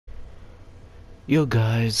Yo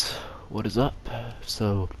guys, what is up?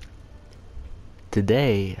 So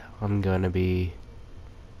today I'm gonna be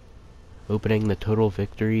opening the Total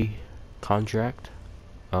Victory contract.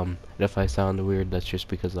 And if I sound weird, that's just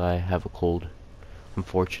because I have a cold,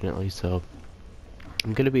 unfortunately. So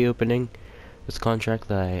I'm gonna be opening this contract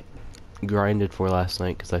that I grinded for last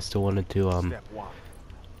night because I still wanted to Step one.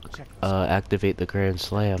 Check the score. activate the Grand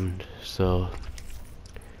Slam. So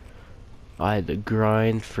I had to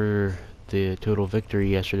grind for the Total Victory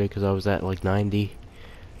yesterday because I was at like 90.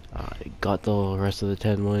 I got the rest of the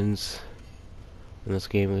 10 wins in this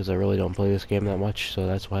game because I really don't play this game that much, so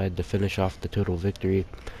that's why I had to finish off the Total Victory.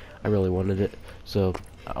 I really wanted it, so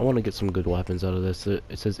I want to get some good weapons out of this. It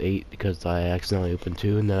says 8 because I accidentally opened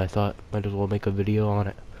 2, and then I thought might as well make a video on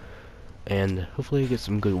it, and hopefully get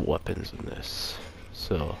some good weapons in this.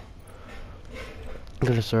 So I'm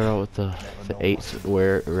gonna start out with Never the know 8 what's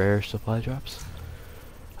in rare supply drops.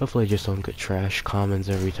 Hopefully I just don't get trash commons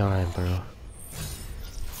every time, bro.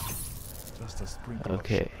 just a sprinkle of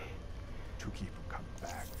Okay, sugar to keep them coming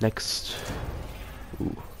back. next.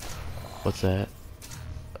 Ooh, what's that?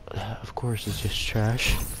 Of course it's just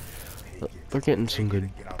trash. Take it. We're getting some Take it good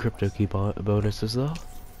and get out of my crypto key sight. bonuses though.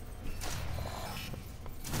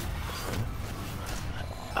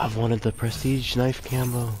 I've wanted the prestige knife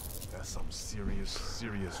camo. That's some serious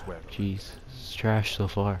weapon. Jeez, this is trash so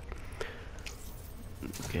far.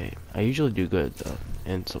 Okay, I usually do good though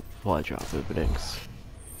in supply drop openings.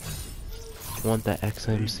 Want that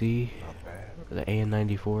XMC, Not bad. the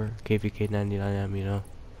AN94, KVK 99M, you know.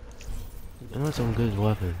 I want some good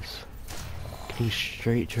weapons. Getting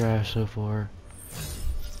straight trash so far.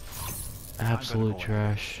 I better go Absolute ahead and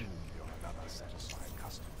trash. assume you're another satisfied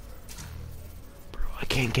customer. Bro, I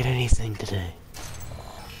can't get anything today.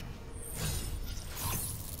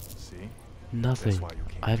 See? That's Nothing. why you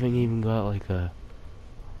I can't haven't be. even got like a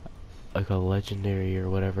legendary or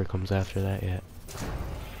whatever comes after that yet.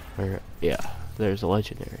 Or yeah, there's a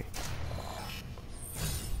legendary.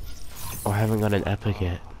 Or I haven't got an epic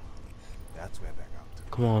yet. That's where they're up to.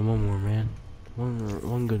 Come on, one more, man.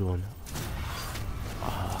 One good one.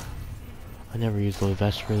 I never used the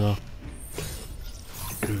Vesper though.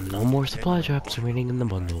 No more supply drops remaining in the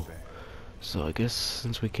bundle. So I guess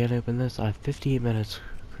since we can't open this, I have 58 minutes.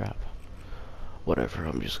 Crap. Whatever,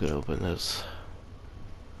 I'm just gonna open this.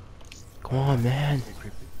 Come on, man. Hey,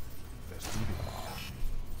 Cryptic. Let's do this.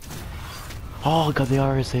 Oh, I got the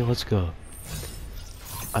RSA, let's go.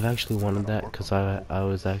 I've actually wanted that because I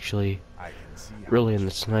was actually I can see how really much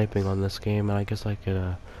into you sniping on this game, and I guess I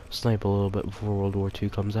could snipe a little bit before World War II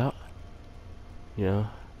comes out. You know,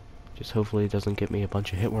 just hopefully it doesn't get me a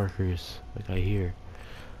bunch of hit markers like I hear.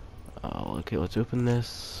 Okay, let's open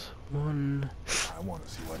this one. I want to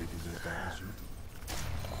see what it is that battles you.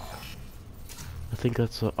 I think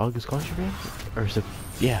that's August Contraband? Or is it?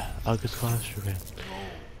 Yeah, August Contraband.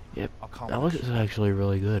 Yep, that looks actually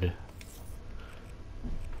really good.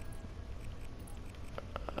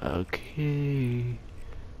 Okay, we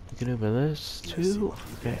can open this too.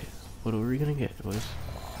 Okay, what are we gonna get, boys?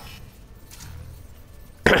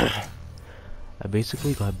 I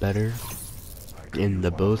basically got better in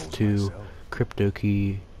the both two crypto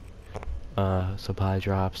key supply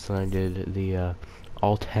drops than I did the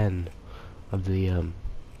all 10 of the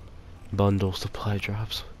bundle supply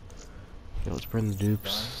drops. Okay, let's burn the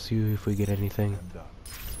dupes, see if we get anything.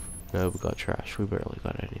 No, we got trash. We barely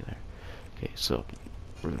got any there. Okay, so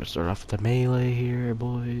we're gonna start off with the melee here,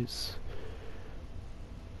 boys.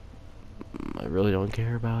 I really don't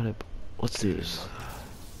care about it, but let's do this.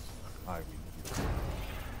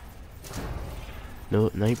 No,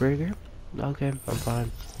 Nightbreaker? Okay, I'm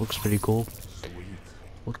fine. Looks pretty cool.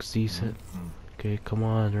 Looks decent. Okay, come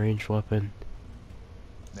on, ranged weapon.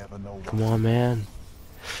 Come on, man.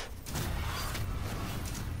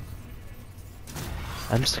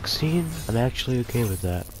 M16? I'm actually okay with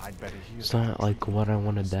that. It's not like what I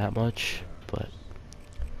wanted that much, but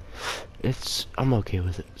I'm okay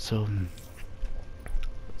with it. So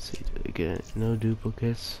let's see, again, no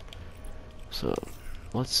duplicates. So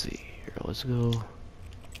let's see here. Let's go.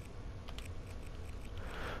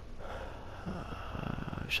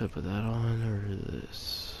 Should I put that on or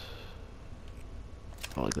this?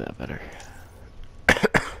 I like that better.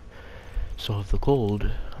 So of the gold,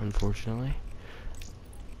 unfortunately.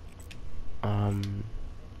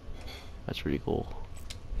 That's pretty cool.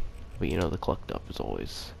 But you know, the collect up is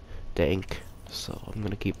always dank, so I'm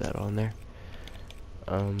gonna keep that on there.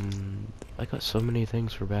 I got so many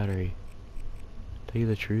things for battery. Tell you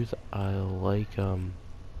the truth, I like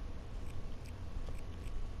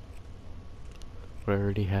what I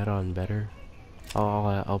already had on better.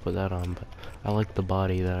 I'll put that on, but I like the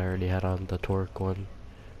body that I already had on the torque one.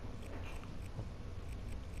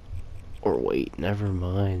 Or wait, never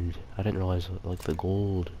mind. I didn't realize like the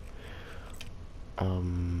gold. Or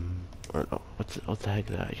no, what the heck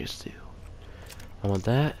did I just do? I want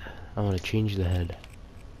that. I want to change the head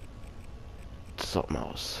to something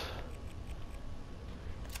else.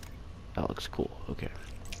 That looks cool. Okay.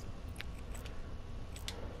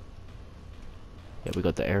 Yeah, we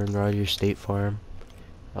got the Aaron Rodgers State Farm.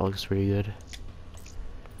 That looks pretty good.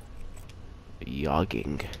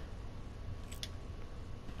 Yogging.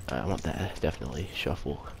 I want that, definitely.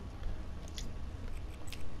 Shuffle.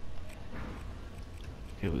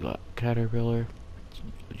 Okay, we got Caterpillar.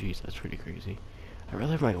 Oh, jeez, that's pretty crazy. I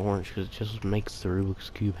really like my orange because it just makes the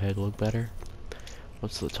Rubik's Cube head look better.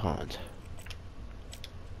 What's the taunt?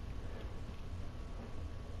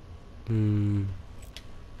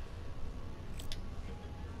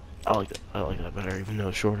 I like that better, even though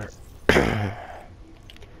it's shorter.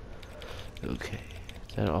 Okay.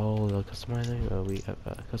 Is that all the customizing? Oh, we have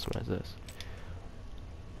customize this.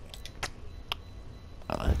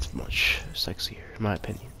 That's much sexier, in my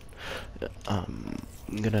opinion. I'm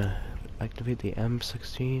gonna activate the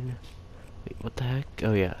M16. Wait, what the heck?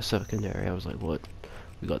 Oh yeah, secondary. I was like, what?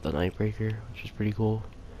 We got the Nightbreaker, which is pretty cool.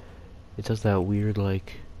 It does that weird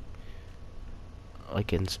like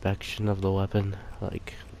inspection of the weapon,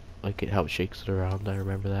 like how it shakes it around. I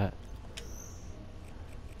remember that.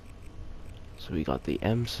 So we got the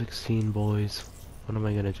M16, boys. What am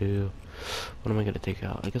I gonna do? What am I gonna take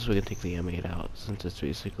out? I guess we can take the M8 out since it's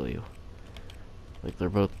basically like they're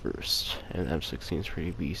both burst, and M16 is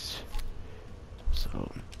pretty beast.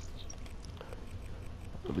 So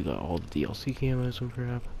we got all the DLC camos and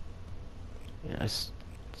crap. And I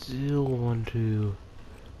still want to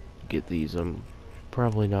get these. I'm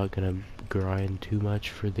probably not gonna grind too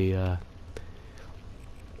much for the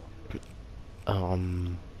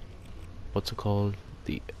what's it called?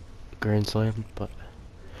 The Grand Slam, but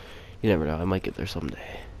you never know, I might get there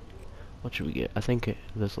someday. What should we get? I think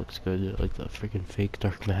this looks good, like the freaking fake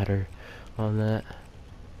dark matter on that.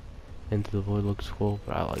 Into the Void looks cool,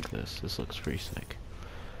 but I like this. This looks pretty sick.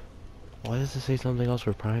 Why does it say something else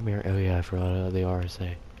for primary? Oh yeah, I forgot the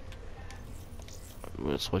RSA. I'm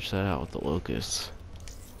gonna switch that out with the locusts,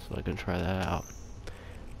 so I can try that out.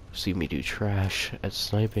 See me do trash at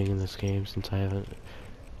sniping in this game since I haven't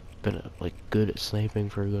been like good at sniping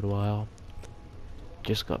for a good while.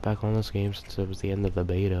 Just got back on this game since it was the end of the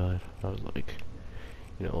beta. I was like,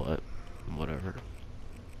 you know what, whatever.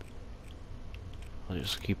 I'll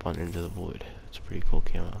just keep on Into the Void. It's a pretty cool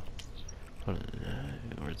camo. Or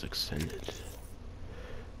it's extended.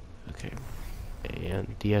 Okay.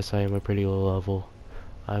 And DSI am a pretty low level.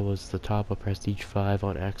 I was the top of Prestige 5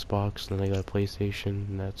 on Xbox, then I got a PlayStation,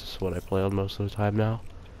 and that's just what I play on most of the time now.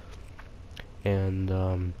 And,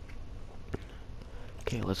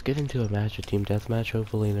 okay, let's get into a match, a team deathmatch.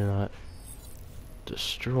 Hopefully they're not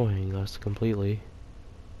destroying us completely.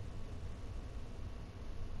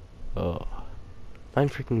 Oh. I'm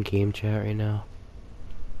freaking game chat right now.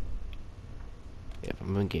 Yep,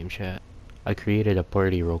 I'm in game chat. I created a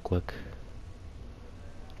party real quick.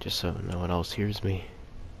 Just so no one else hears me.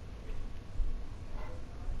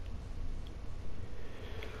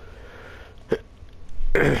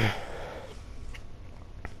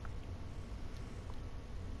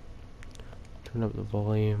 Turn up the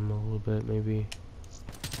volume a little bit, maybe.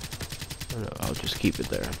 I don't know, I'll just keep it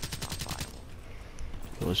there.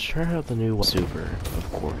 So let's try out the new Super,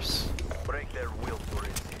 of course.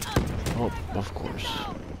 Oh, of course.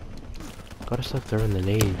 Gotta stop throwing the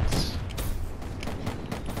nades.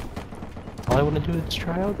 All I want to do is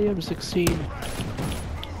try out the M16.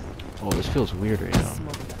 Oh, this feels weird right now.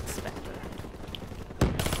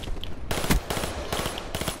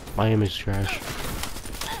 My aim is trash.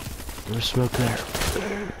 There's smoke there.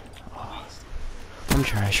 Oh, I'm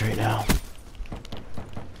trash right now.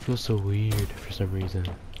 Feels so weird for some reason.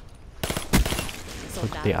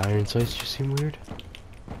 Look, the iron sights just seem weird.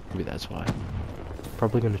 Maybe that's why.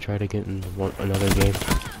 Probably gonna try to get in another game.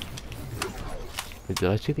 Wait, did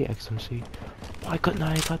I see the XMC? Why couldn't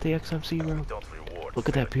I have got the XMC, bro? Look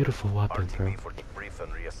at that beautiful weapon, bro.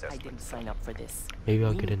 I didn't sign up for this. Maybe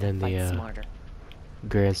I'll get it in the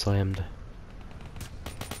Grand Slammed.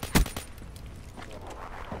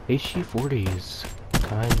 HG40 is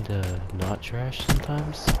kinda not trash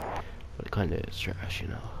sometimes, but it kinda is trash, you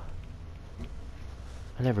know.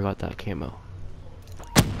 I never got that camo.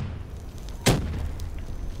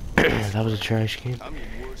 That was a trash game.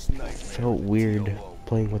 Felt weird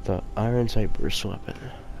playing with the iron sight burst weapon.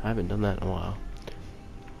 I haven't done that in a while.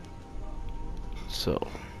 So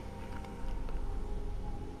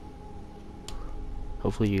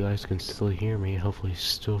Hopefully you guys can still hear me. Hopefully it's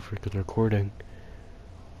still freaking recording.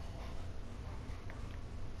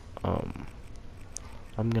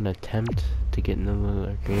 I'm gonna attempt to get into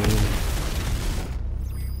another game.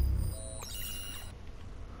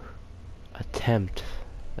 Attempt,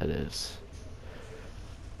 that is.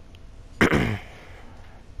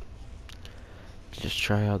 Just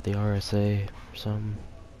try out the RSA or something.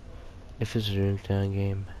 If it's a Nuketown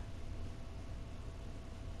game.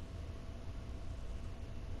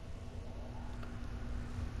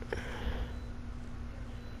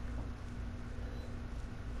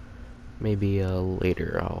 Maybe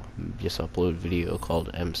later I'll just upload video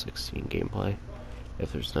called M16 gameplay.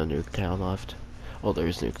 If there's no Nuketown left. Oh,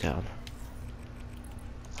 there's Nuketown.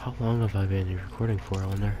 How long have I been recording for, I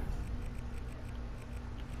wonder?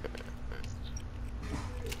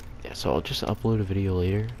 Yeah, so I'll just upload a video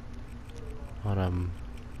later on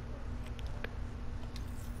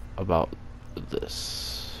about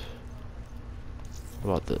this,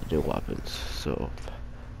 about the new weapons. So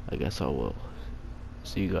I guess I will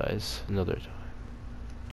see you guys another time.